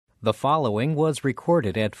The following was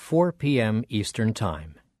recorded at 4 p.m. Eastern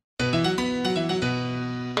Time.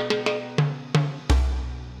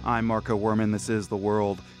 I'm Marco Werman. This is The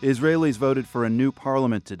World. Israelis voted for a new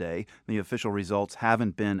parliament today. The official results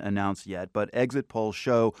haven't been announced yet, but exit polls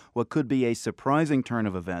show what could be a surprising turn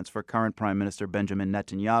of events for current Prime Minister Benjamin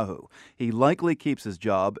Netanyahu. He likely keeps his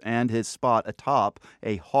job and his spot atop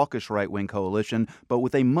a hawkish right-wing coalition, but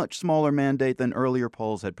with a much smaller mandate than earlier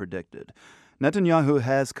polls had predicted. Netanyahu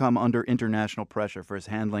has come under international pressure for his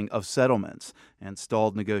handling of settlements and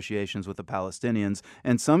stalled negotiations with the Palestinians,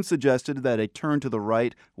 and some suggested that a turn to the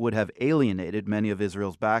right would have alienated many of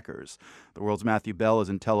Israel's backers. The World's Matthew Bell is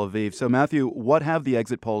in Tel Aviv. So, Matthew, what have the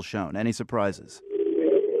exit polls shown? Any surprises?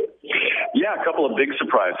 Yeah, a couple of big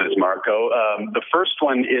surprises, Marco. The first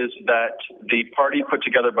one is that the party put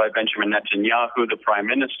together by Benjamin Netanyahu, the prime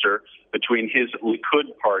minister, between his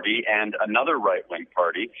Likud party and another right-wing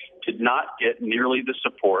party, did not get nearly the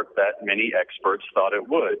support that many experts thought it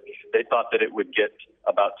would. They thought that it would get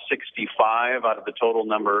about 65 out of the total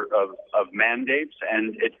number of mandates,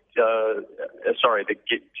 and to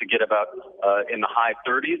get about in the high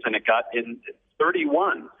 30s, and it got in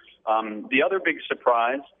 31. The other big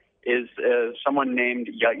surprise is someone named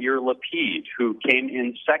Yair Lapid, who came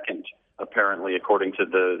in second, apparently, according to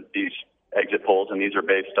these exit polls, and these are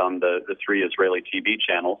based on the three Israeli TV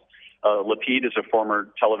channels. Lapid is a former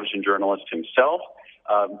television journalist himself.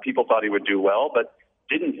 People thought he would do well, but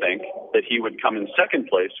didn't think that he would come in second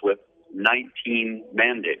place with 19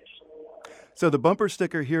 mandates. So the bumper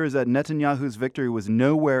sticker here is that Netanyahu's victory was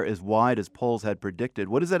nowhere as wide as polls had predicted.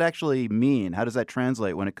 What does that actually mean? How does that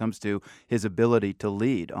translate when it comes to his ability to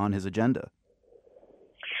lead on his agenda?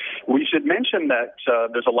 We should mention that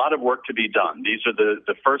there's a lot of work to be done. These are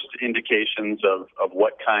the first indications of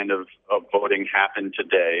what kind of voting happened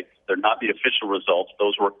today. They're not the official results.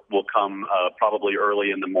 Those will come probably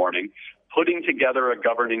early in the morning. Putting together a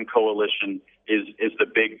governing coalition is the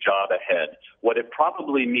big job ahead. What it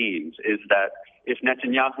probably means is that if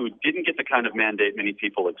Netanyahu didn't get the kind of mandate many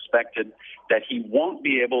people expected, that he won't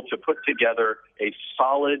be able to put together a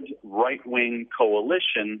solid right-wing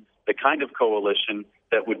coalition, the kind of coalition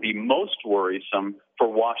that would be most worrisome for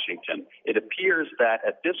Washington. It appears that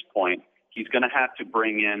at this point, he's going to have to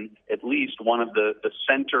bring in at least one of the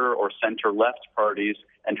center or center-left parties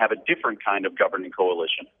and have a different kind of governing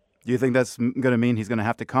coalition. Do you think that's going to mean he's going to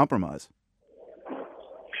have to compromise?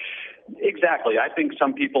 Exactly. I think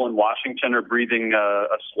some people in Washington are breathing a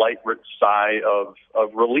slight sigh of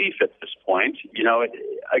relief at this point. You know,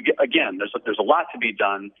 again, there's a lot to be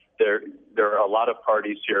done. There are a lot of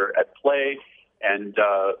parties here at play, and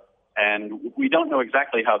we don't know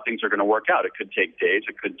exactly how things are going to work out. It could take days.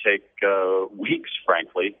 It could take weeks,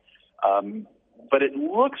 frankly. But it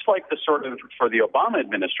looks like for the Obama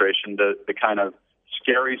administration, the kind of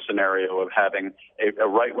scary scenario of having a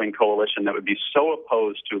right-wing coalition that would be so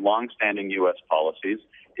opposed to longstanding U.S. policies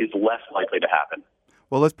is less likely to happen.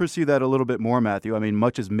 Well, let's pursue that a little bit more, Matthew. I mean,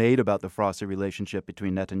 much is made about the frosty relationship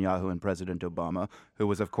between Netanyahu and President Obama, who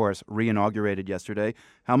was, of course, re-inaugurated yesterday.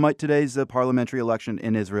 How might today's parliamentary election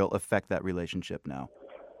in Israel affect that relationship now?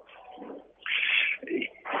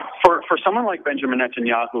 For someone like Benjamin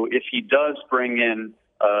Netanyahu, if he does bring in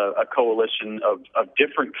a coalition of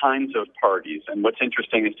different kinds of parties. And what's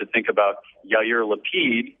interesting is to think about Yair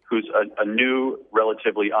Lapid, who's a new,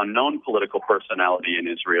 relatively unknown political personality in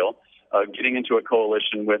Israel, getting into a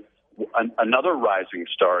coalition with another rising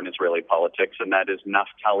star in Israeli politics, and that is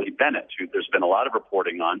Naftali Bennett, who there's been a lot of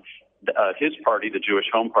reporting on. His party, the Jewish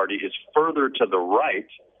Home Party, is further to the right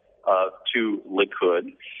to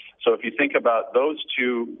Likud. So if you think about those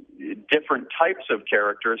two different types of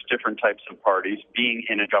characters, different types of parties being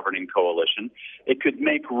in a governing coalition, it could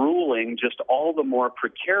make ruling just all the more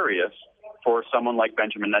precarious for someone like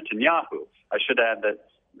Benjamin Netanyahu. I should add that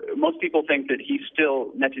most people think that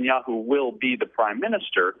Netanyahu will be the prime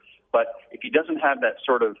minister, but if he doesn't have that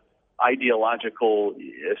sort of ideological,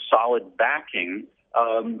 solid backing,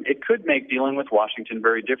 it could make dealing with Washington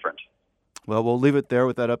very different. Well, we'll leave it there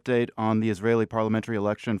with that update on the Israeli parliamentary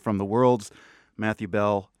election from The World's Matthew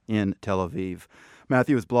Bell in Tel Aviv.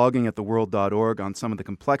 Matthew is blogging at theworld.org on some of the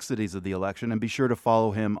complexities of the election, and be sure to follow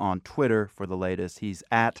him on Twitter for the latest. He's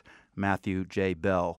at Matthew J. Bell.